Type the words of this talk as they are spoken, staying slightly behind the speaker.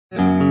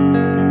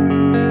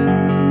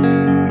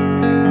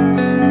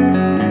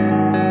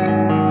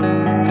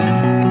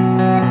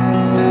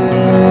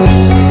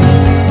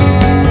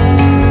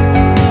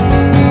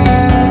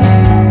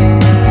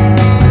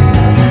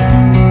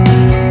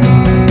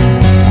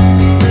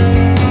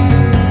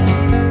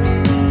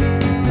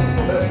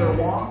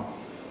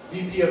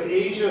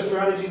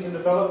Strategies and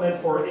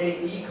Development for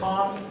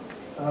AECOM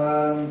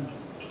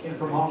in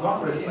from Hong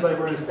Kong, but it seems like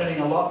we're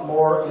spending a lot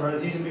more, we're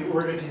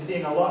going to be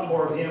seeing a lot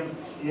more of him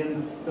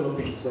in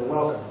Philippines. So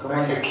welcome. Come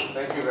on in.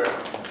 Thank you very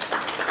much.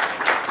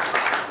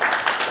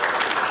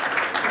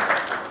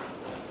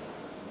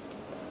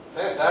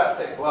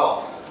 Fantastic.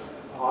 Well,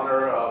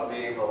 honor of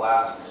being the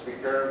last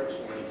speaker, which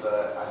means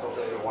I hope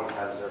everyone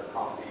has their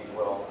coffee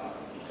well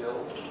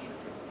filled.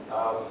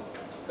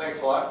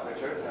 Thanks a lot,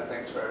 Richard, and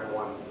thanks for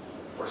everyone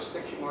for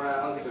sticking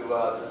around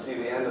to see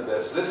the end of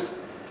this.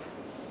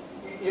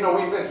 You know,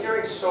 we've been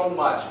hearing so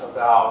much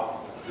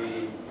about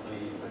the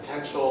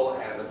potential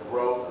and the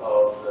growth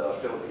of the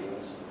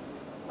Philippines.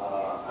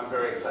 I'm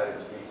very excited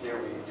to be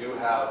here. We do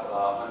have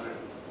a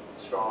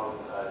 100-strong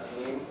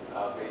team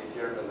based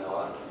here in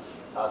Manila,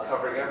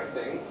 covering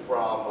everything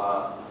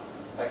from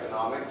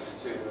economics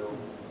to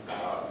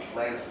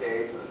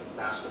landscape,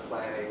 master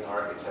planning,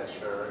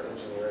 architecture,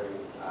 engineering,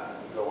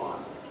 go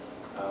on.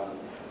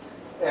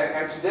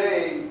 And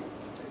today,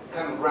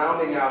 kind of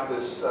rounding out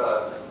this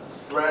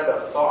thread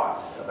of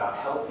thought about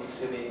healthy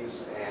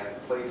cities and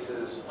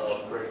places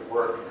of great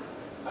work,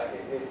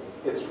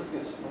 it's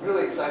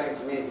really exciting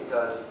to me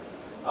because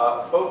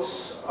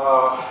folks,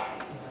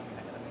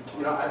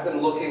 you know, I've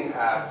been looking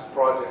at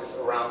projects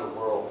around the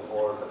world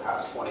for the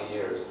past 20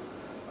 years.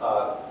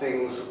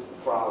 Things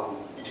from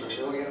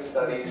resilient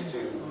studies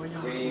to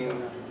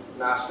green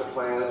master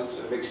plans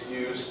to mixed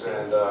use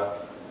and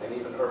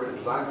even urban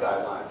design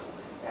guidelines.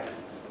 And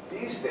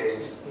these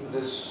days,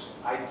 this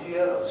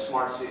idea of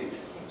smart cities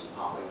keeps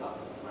popping up,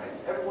 right?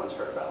 Everyone's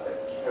heard about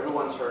it.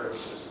 Everyone's heard of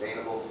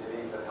sustainable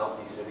cities and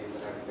healthy cities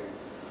and everything.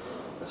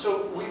 And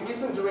so we've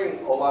been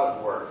doing a lot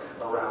of work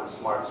around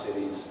smart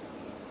cities.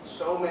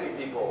 So many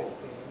people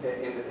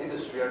in the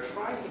industry are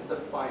trying to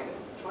define it,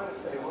 trying to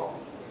say, well,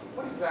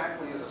 what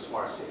exactly is a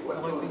smart city?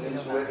 What goes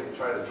into it? And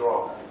try to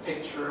draw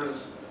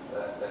pictures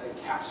that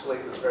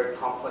encapsulate this very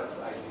complex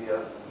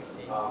idea.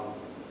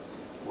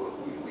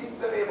 We've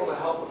been able to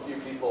help a few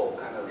people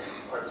kind of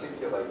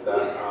articulate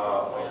that.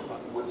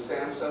 With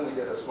Samsung, we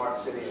did a smart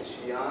city in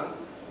Xi'an.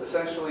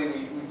 Essentially,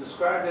 we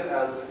described it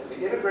as the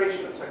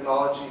integration of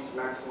technology to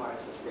maximize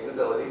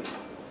sustainability.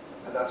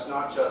 And that's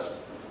not just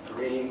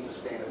green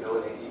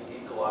sustainability,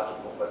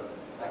 ecological, but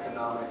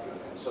economic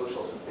and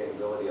social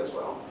sustainability as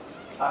well.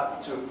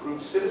 To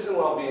improve citizen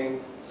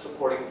well-being,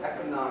 supporting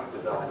economic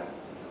development.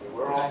 I mean,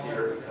 we're all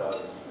here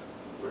because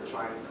we're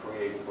trying to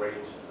create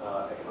great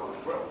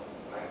economic growth,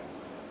 right?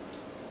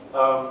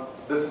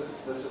 This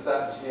is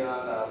that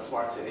Xi'an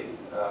smart city.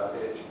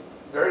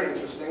 Very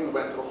interesting. We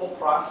went through a whole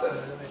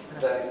process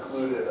that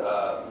included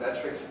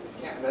metrics. If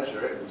you can't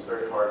measure it, it's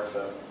very hard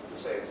to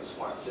say it's a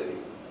smart city.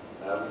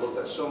 We looked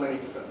at so many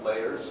different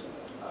layers,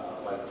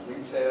 like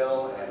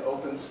retail and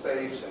open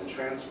space and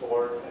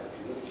transport and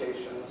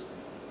communications,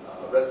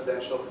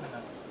 residential.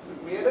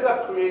 We ended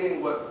up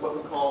creating what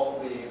we call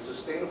the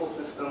Sustainable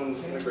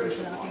Systems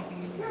Integration Model.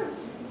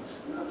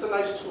 Yeah, it's a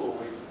nice tool.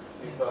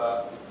 We've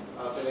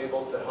been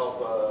able to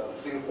help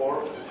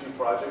Singapore with a few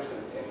projects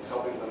in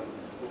helping them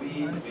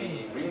lead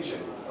the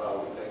region,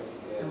 we think,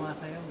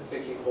 in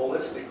thinking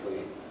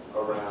holistically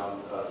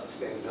around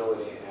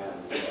sustainability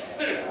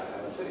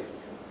and the city.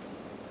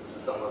 This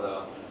is some of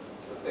the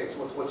things.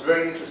 What's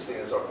very interesting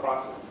is our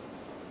process.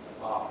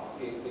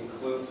 It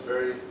includes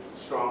very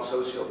strong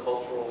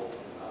socio-cultural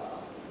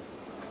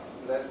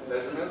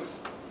measurements,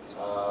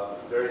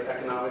 very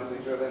economically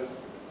driven,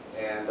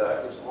 and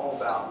it's all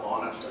about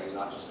monitoring,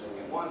 not just doing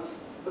it once,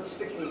 but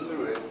sticking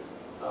through it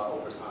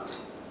over time.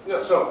 You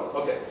know,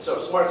 so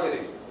smart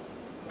cities.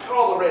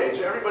 All the rage.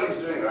 Everybody's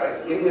doing it,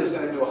 right? India's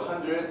going to do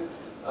 100.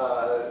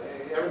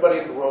 Everybody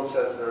in the world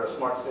says they're a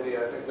smart city.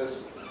 I think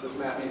this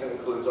map even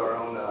includes our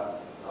own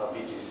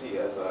BGC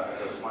as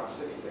a smart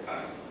city.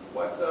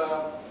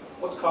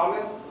 What's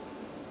common?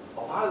 A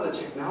lot of the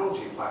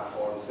technology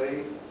platforms,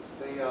 they're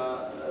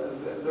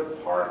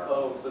part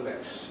of the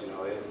mix. You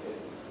know,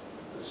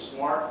 the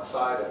smart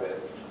side of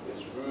it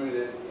is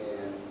rooted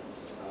in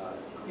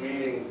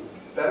creating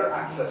better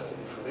access to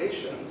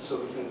information so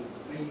we can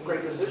make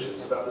great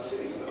decisions about the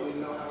city. We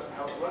know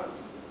how it runs.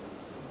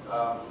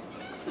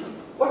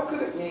 What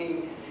could it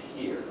mean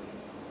here?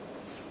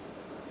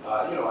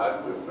 You know,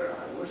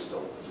 we're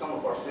still, some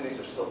of our cities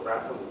are still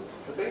grappling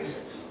with the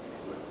basics,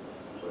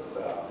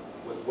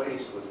 with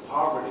waste, with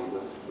poverty,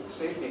 with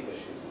safety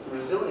issues, with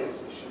resilience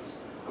issues.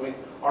 I mean,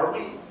 are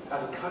we,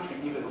 as a country,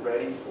 even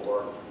ready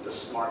for the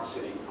smart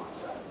city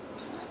concept?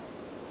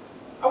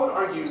 I would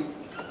argue,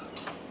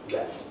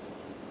 yes.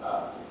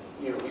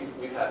 You know,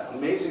 we've had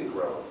amazing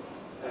growth,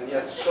 and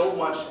yet so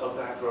much of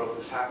that growth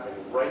is happening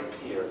right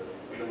here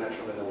in the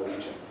Metro Manila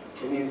region.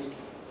 It means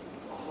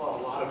a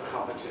lot of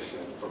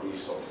competition for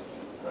resources,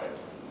 right?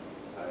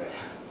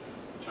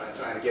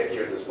 Trying to get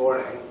here this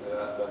morning,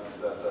 that's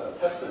a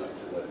testament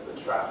to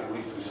the traffic.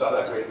 We saw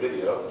that great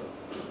video.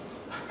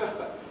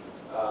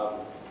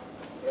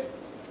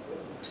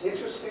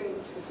 Interesting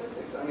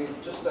statistics. I mean,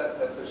 just that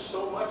there's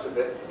so much of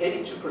it.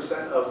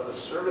 82% of the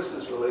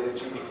services-related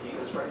GDP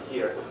is right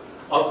here.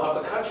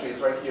 Of the country is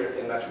right here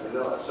in Metro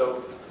Manila.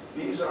 So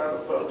These are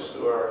the folks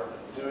who are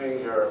doing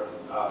your,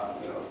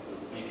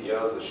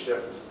 BPOs, the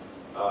shift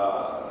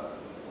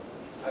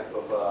type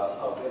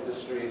of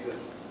industries.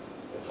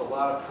 It's a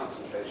lot of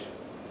concentration.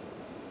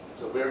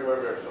 So we're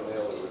very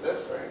familiar with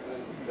this, right?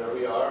 And there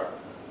we are.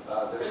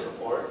 There's the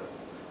fort.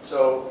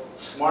 So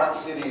smart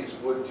cities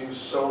would do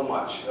so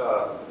much.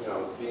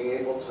 Being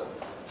able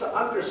to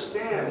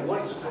understand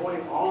what's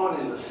going on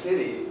in the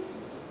city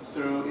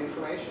through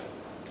information.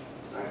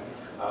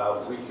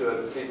 Right? We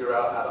could figure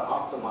out how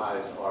to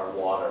optimize our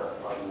water,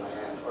 our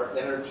land, our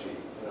energy.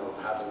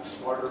 Having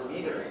smarter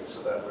metering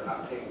so that we're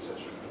not paying such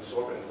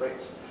exorbitant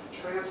rates.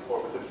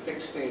 Transport, we could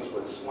fix things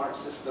with smart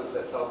systems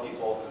that tell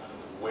people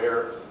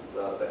where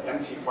the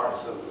empty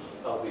parts of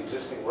the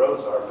existing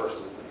roads are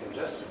versus the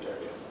congested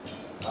areas.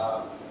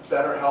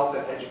 Better health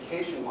and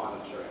education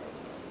monitoring.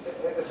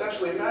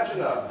 Essentially,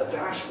 imagine a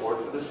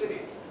dashboard for the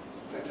city.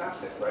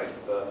 Fantastic, right?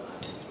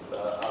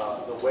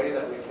 The way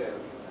that we can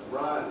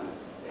run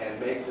and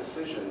make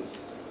decisions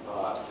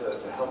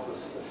to help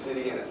the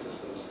city and its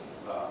systems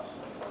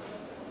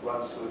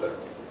run smoother.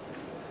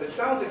 It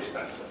sounds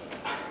expensive.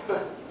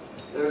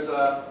 There's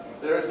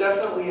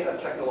definitely a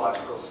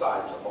technological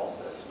side to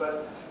all this,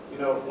 but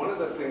one of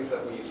the things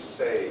that we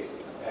say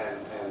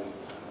and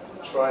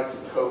try to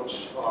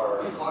coach our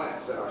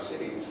clients and our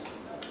cities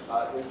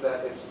is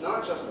that it's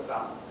not just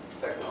about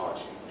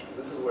technology.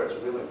 This is where it's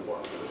really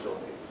important for the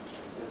Philippines.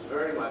 It's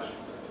very much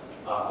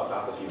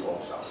about the people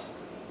themselves.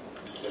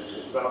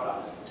 It's about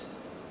us.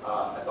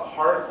 At the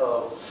heart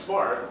of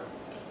SMART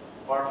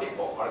are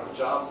people, are the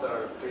jobs that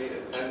are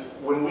created. And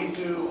when we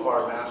do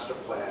our master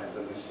plans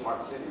in these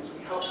smart cities,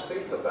 we help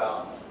think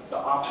about the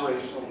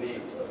operational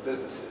needs of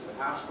businesses, the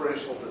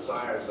aspirational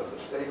desires of the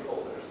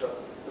stakeholders, the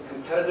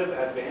competitive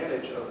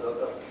advantage of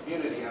the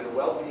community, and the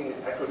well-being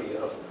and equity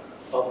of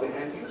the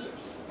end users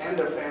and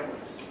their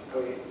families.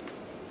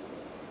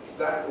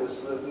 That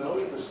is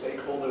knowing the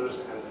stakeholders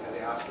and the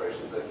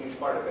aspirations is a huge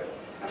part of it.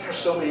 And there are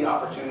so many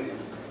opportunities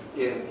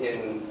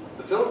in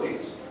the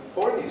Philippines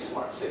for these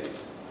smart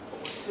cities.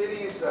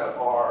 Cities that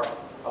are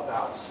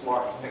about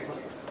smart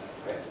thinking,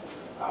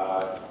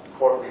 right?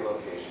 Port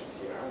relocation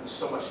here. There's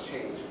so much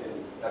change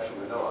in Metro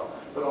Manila,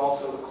 but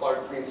also the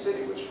Clark Green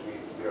City, which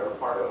we are a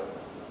part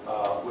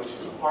of, which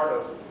is a part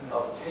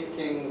of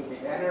taking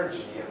the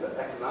energy and the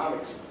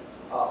economics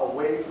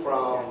away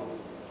from,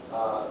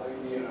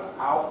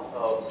 out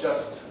of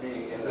just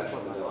being in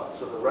Metro Manila.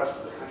 So the rest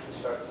of the country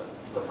starts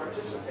to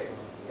participate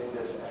in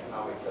this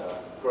economic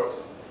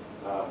growth.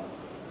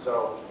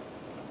 So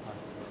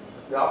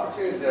the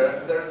opportunities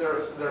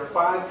there are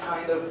 5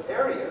 kind of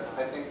areas,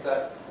 I think,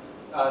 that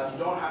you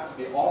don't have to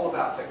be all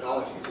about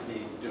technology to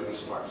be doing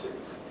smart cities.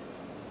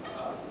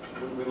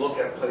 We look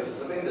at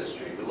places of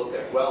industry, we look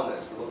at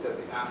wellness, we look at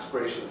the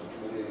aspirations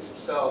of communities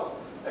themselves,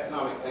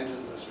 economic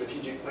engines and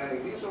strategic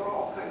planning. These are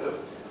all kind of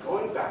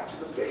going back to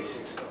the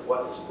basics of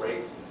what is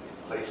great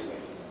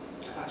placemaking.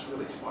 And that's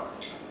really smart.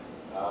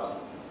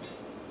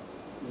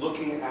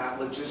 Looking at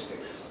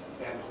logistics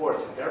and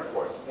ports and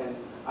airports and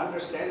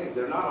understanding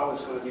they're not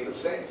always going to be the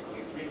same. I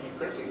mean, 3D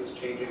printing is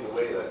changing the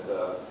way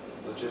that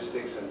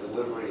logistics and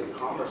delivery and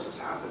commerce is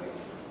happening.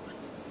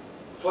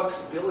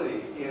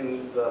 Flexibility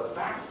in the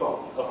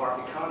backbone of our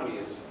economy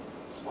is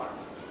smart.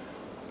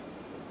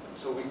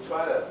 So we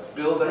try to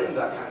build in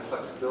that kind of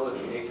flexibility.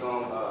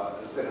 AECOM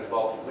has been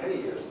involved for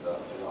many years in the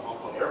Hong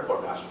Kong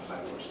Airport Master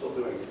Plan. We're still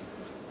doing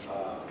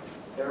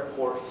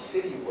airport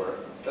city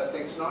work that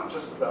thinks not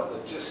just about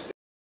logistics,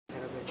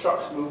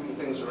 trucks moving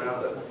things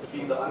around to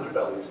feed the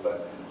underbellies,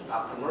 but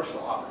commercial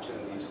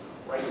opportunities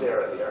right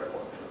there at the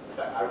airport. In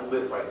fact, I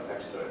live right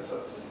next to it,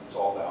 so it's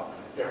all about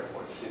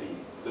airport city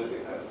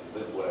living. I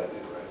live what I do,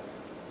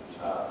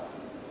 right?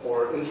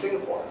 Or in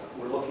Singapore,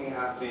 we're looking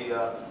at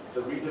the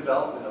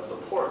redevelopment of the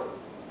port.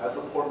 As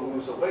the port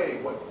moves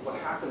away, what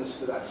happens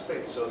to that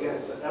space? So again,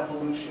 it's an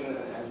evolution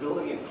and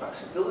building in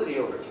flexibility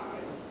over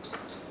time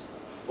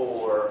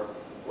for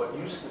what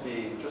used to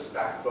be just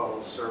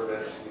backbone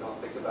service, you don't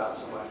think about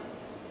so much,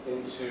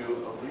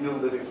 into a real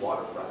living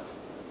waterfront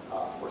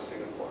for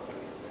Singapore.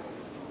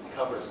 It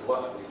covers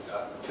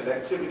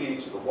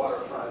connectivity to the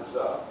waterfront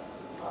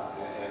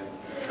and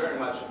very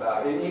much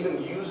about it,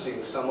 even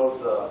using some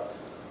of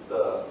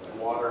the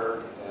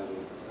water and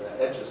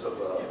the edges of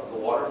the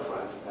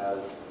waterfront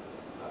as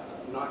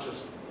not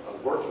just a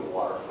working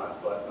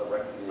waterfront, but a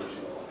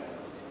recreational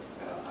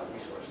and a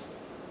resource.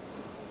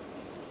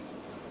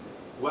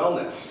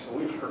 Wellness,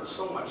 we've heard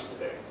so much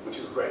today, which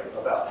is great,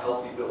 about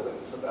healthy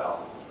buildings,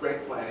 about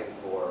great planning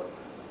for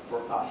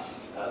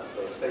us as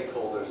the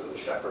stakeholders and the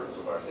shepherds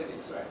of our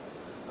cities, right?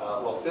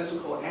 Well,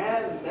 physical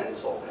and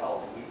mental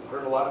health, we've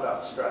heard a lot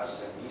about stress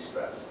and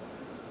de-stress.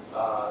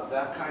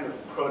 That kind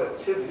of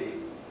productivity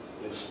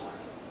is smart.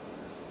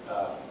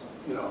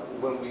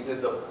 When we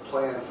did the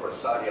plan for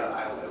Sadia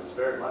Island, it was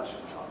very much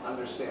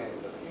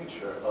understanding the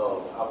future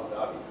of Abu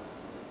Dhabi,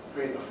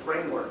 creating a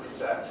framework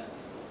that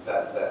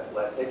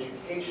let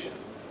education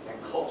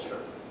and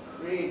culture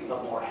create a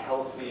more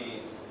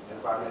healthy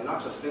environment,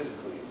 not just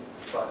physically,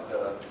 but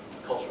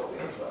culturally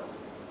as well.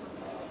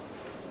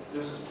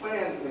 there's this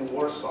plan in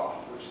Warsaw,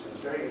 which is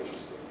very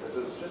interesting, because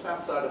it was just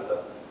outside of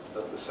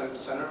the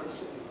center of the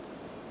city.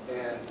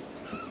 And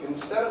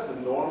instead of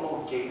the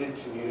normal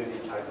gated community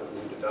type of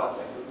new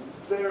development, it was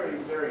very,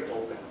 very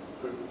open.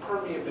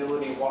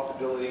 Permeability,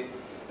 walkability,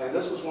 and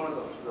this was one of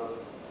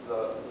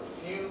the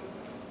few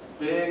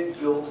big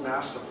built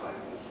master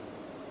plans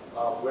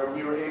where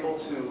we were able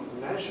to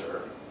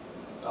measure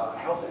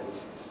health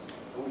indices.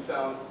 And we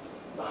found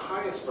the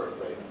highest birth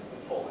rate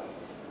in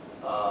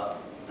Poland,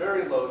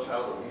 very low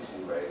child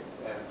obesity rate,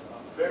 and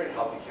a very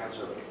healthy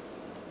cancer rate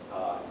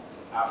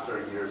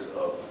after years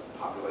of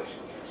population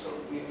here. So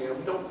we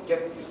don't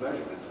get these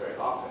measurements very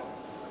often.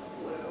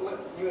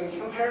 You can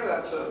compare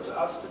that to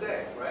us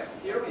today, right?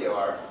 Here we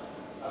are,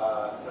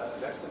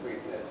 next to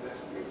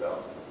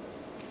Greenbelt,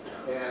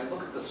 and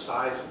look at the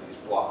size of these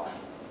blocks.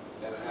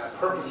 And I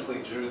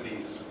purposely drew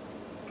these,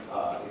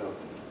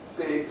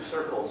 big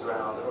circles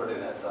around the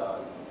Ordinate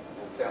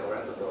and San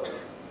Lorenzo building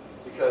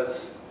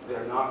because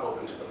they're not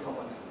open to the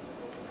public.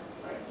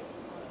 Right?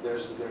 There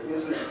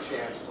isn't a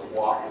chance to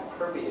walk and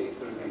permeate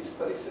through these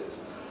places.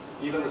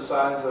 Even the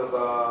size of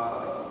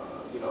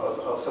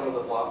of some of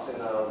the blocks in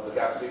the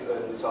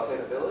Gatsby in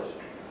Salcedo Village,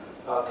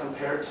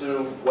 compared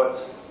to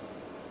what's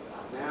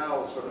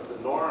now sort of the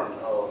norm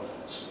of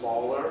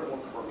smaller, more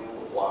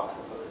permeable blocks,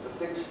 is a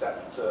big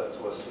step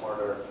to a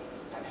smarter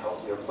and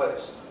healthier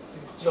place.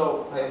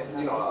 So,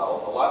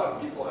 a lot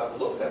of people have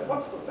looked at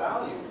what's the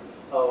value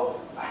of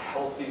a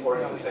healthy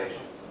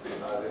organization.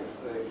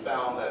 They've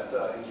found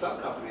that in some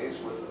companies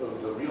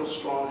with a real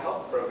strong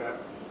health program,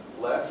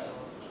 less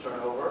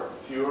turnover,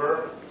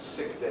 fewer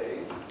sick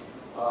days,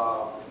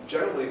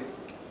 generally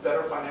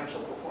better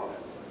financial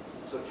performance.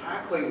 So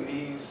tackling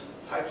these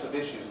types of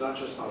issues, not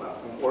just on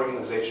an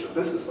organization or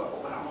business level,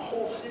 but on a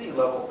whole city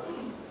level,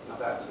 now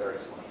that's very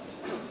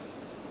smart.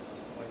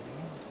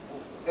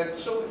 And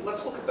so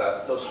let's look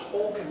at those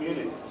whole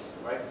communities,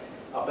 right,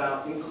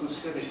 about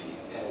inclusivity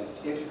and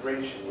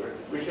integration.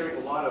 We're hearing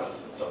a lot of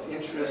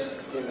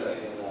interest in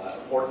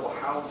affordable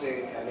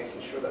housing and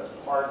making sure that's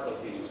part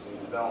of these new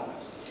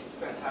developments. It's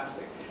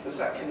fantastic. It's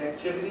that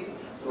connectivity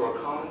through our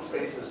common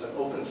spaces and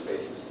open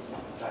spaces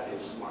that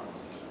is smart.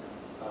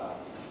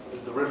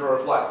 The River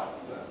of Life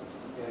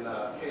in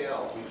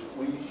KL,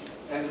 we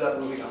ended up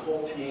moving a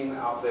whole team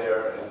out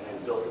there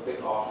and built a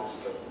big office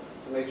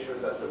to make sure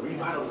that the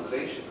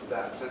revitalization of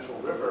that central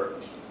river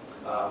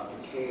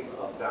became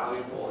a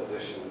valuable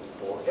addition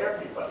for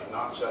everybody,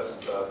 not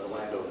just the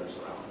landowners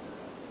around.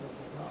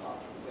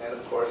 And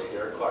of course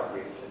here at Clark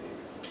Green City.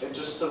 And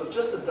just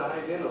to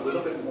dive in a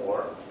little bit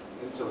more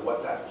into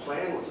what that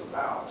plan was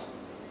about,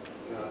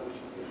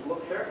 if you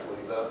look carefully,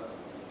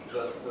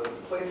 the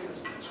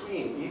places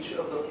between each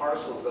of the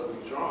parcels that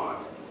we've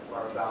drawn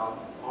are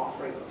about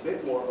offering a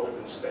bit more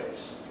open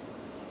space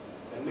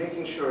and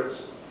making sure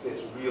it's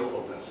real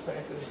open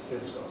space.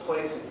 It's a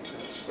place that you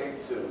can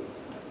escape to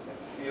and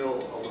feel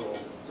a little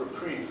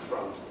reprieve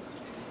from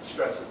the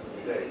stresses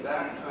of the day.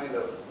 That kind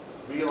of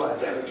real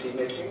identity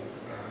making,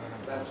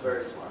 that's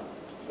very smart.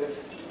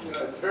 It's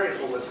a very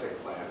holistic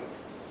plan.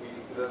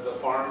 The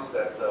farms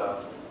that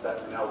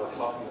Nell was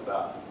talking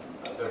about,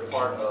 they're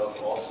part of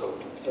also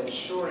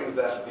ensuring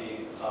that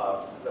the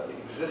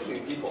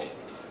existing people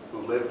who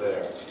live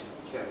there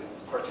can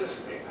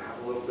participate and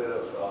have a little bit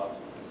of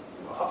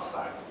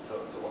upside to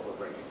what we're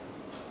bringing.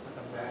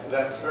 And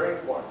that's very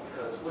important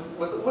because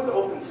with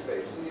open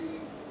space,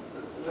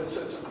 it's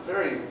a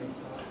very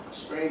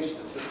strange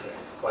statistic,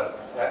 but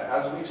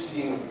as we've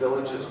seen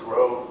villages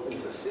grow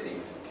into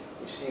cities,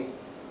 we've seen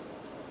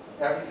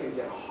everything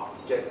get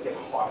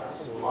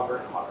hotter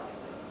and hotter.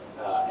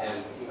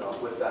 And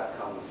with that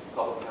comes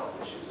public health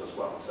issues as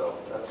well. So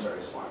that's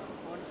very smart.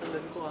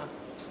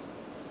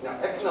 Now,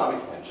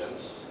 economic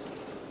engines,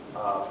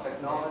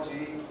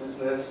 technology,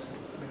 business,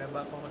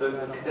 the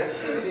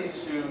connectivity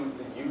to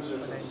the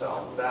users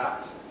themselves,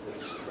 that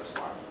is super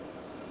smart.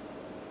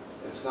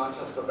 It's not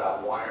just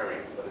about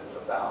wiring, but it's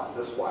about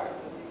this wiring.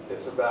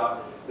 It's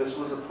about, this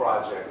was a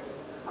project,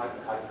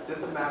 I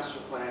did the master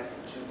plan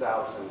in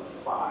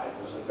 2005,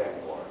 it was in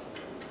Bangalore.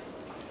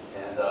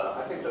 And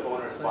I think the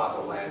owners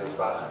bought the land, it was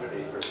about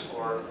 100 acres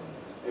for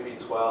maybe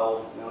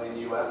 12 million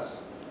US.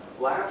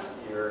 Last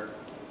year,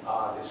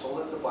 they sold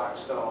it to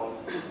Blackstone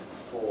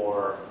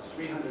for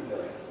 300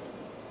 million.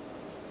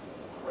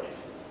 Great.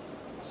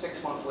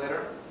 6 months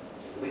later,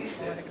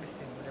 leased it,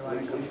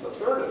 leased a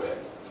third of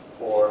it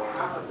for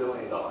 $500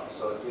 million.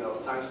 So,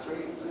 times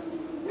three,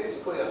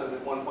 basically a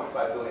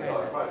 $1.5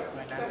 billion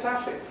project.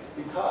 Fantastic.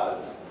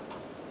 Because,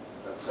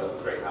 that's a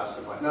great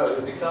master plan.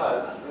 No,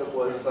 because it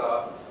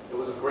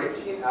was a great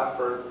team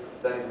effort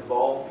that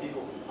involved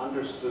people who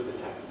understood the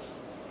tenants.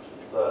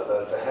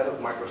 The head of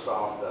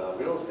Microsoft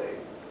real estate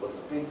was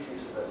a big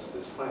piece of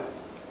this plan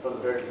from the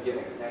very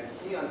beginning. And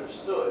he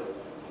understood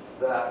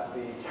that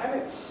the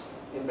tenants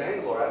in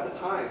Bangalore at the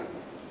time,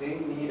 they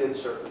needed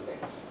certain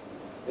things.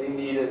 They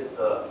needed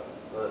the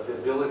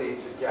ability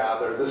to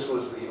gather. This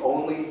was the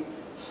only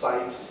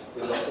site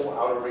in the whole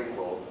outer ring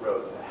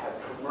road that had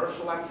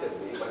commercial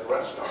activity, like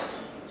restaurants,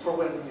 for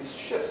when these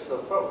shifts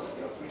of folks,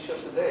 3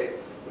 shifts a day,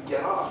 We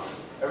get off.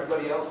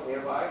 Everybody else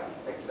nearby,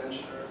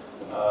 Extension,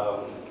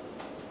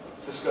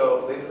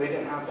 Cisco, they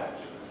didn't have that.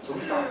 So we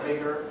thought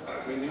bigger.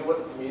 We knew what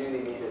the community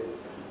needed,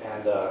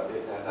 and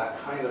that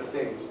kind of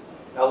thing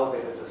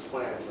elevated this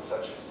plan to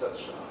such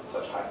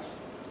heights.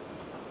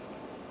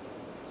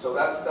 So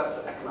that's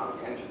the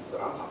economic engines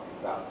that I'm talking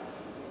about.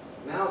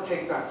 Now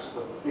take that to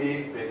the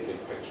big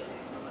picture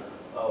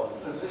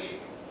of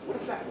positioning. What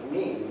does that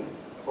mean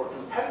for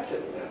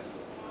competitiveness?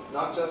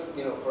 Not just,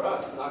 for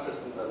us, not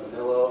just in the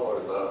Manila or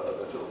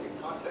the Philippine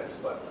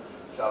context, but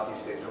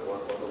Southeast Asia or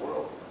the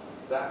world.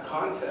 That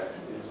context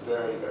is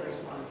very, very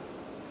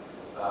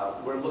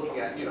smart. We're looking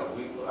at,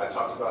 I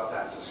talked about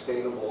that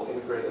sustainable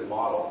integrated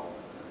model.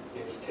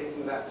 It's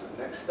taking that to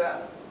the next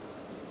step.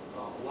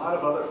 A lot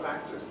of other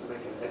factors to make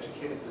an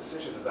educated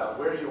decision about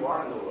where you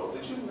are in the world.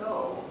 Did you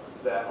know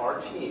that our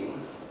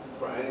team,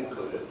 Brian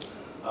included,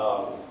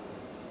 were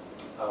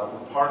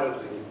part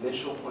of the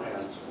initial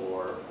plans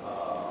for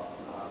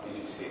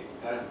BGC?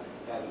 And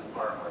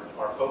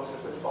our folks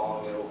have been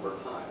following it over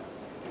time.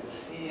 And to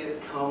see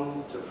it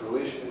come to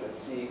fruition and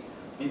see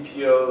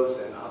BPOs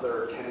and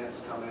other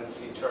tenants come in,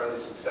 see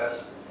Charlie's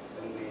success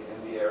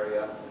in the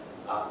area,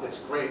 it's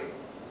great.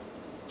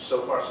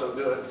 So far, so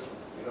good.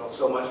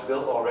 So much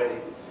built already.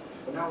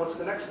 But now what's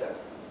the next step?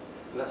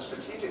 And that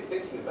strategic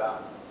thinking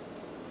about,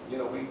 we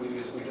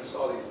just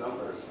saw these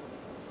numbers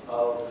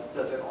of,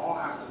 does it all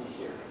have to be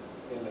here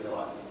in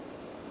Manila?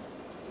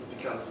 It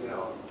becomes,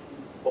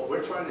 what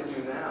we're trying to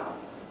do now,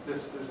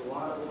 there's a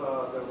lot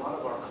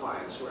of our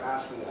clients who are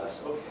asking us,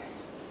 okay,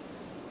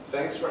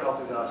 thanks for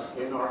helping us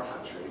in our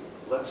country.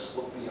 Let's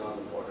look beyond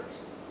the borders.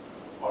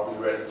 Are we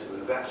ready to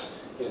invest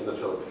in the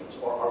Philippines?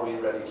 Or are we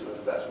ready to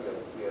invest?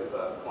 We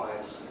have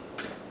clients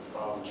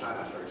from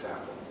China, for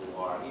example,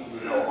 who are,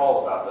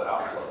 all about the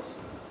outflows.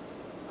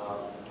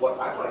 What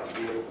I'd like to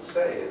be able to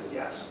say is,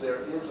 yes,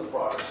 there is a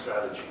broader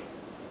strategy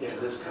in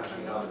this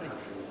country, other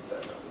countries,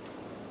 etc.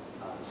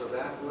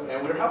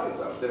 And we're helping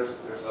them. There's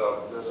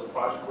a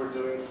project we're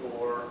doing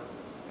for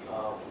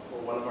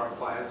one of our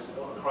clients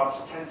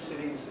across 10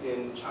 cities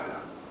in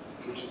China,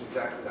 which is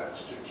exactly that,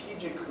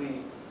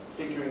 strategically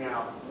figuring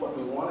out what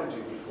we want to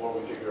do before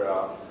we figure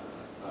out,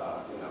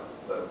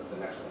 the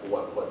next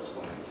what's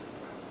going to.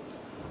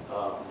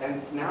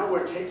 And now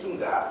we're taking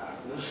that,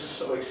 this is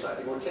so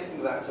exciting, we're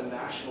taking that to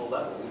national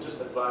level. We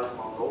just advised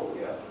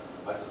Mongolia,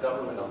 like the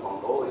government of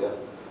Mongolia,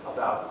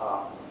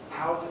 about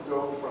how to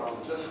go from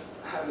just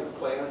having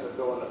plans that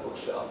go on a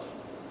bookshelf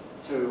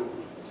to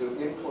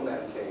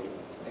implementing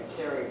and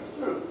carrying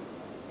through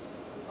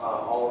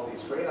all of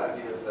these great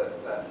ideas that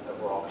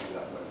we're all coming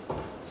up with.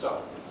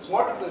 So,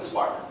 smarter than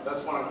smart,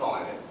 that's what I'm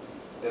calling it.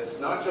 It's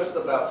not just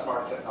about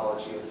smart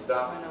technology, it's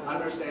about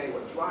understanding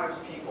what drives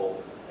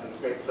people and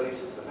great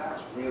places, and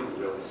that's really,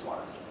 really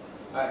smart.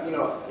 I'm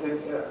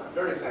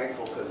very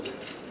thankful because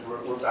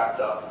we're backed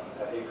up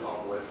at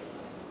AECOM with,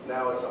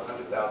 now it's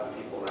 100,000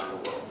 people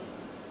around the world.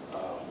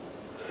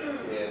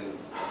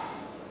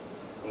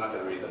 I'm not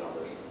going to read the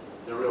numbers,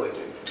 they're really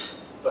big.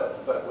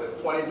 But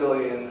with 20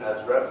 billion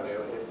as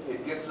revenue,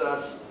 it gives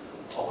us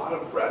a lot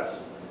of breadth,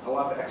 a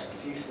lot of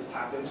expertise to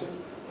tap into,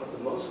 but the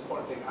most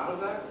important thing out of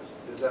that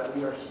is that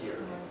we are here,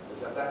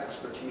 is that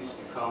expertise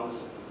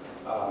becomes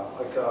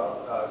like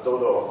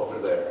Dodo over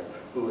there,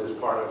 who is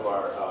part of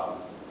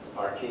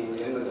our team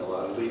in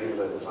Manila, leading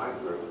the design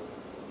group.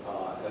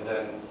 And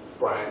then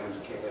Brian, who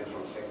came in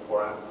from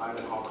Singapore. I'm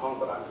in Hong Kong,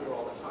 but I'm here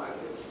all the time.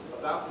 It's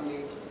about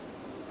being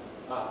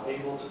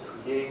able to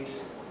create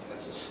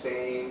and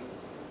sustain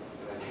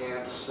and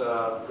enhance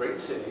great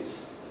cities.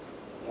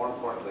 More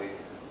importantly,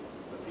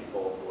 the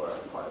people who are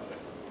part of it.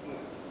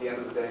 At the end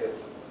of the day,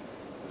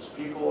 it's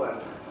people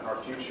and our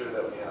future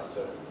that we have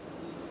to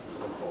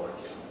look forward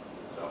to.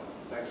 So,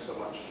 thanks so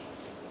much.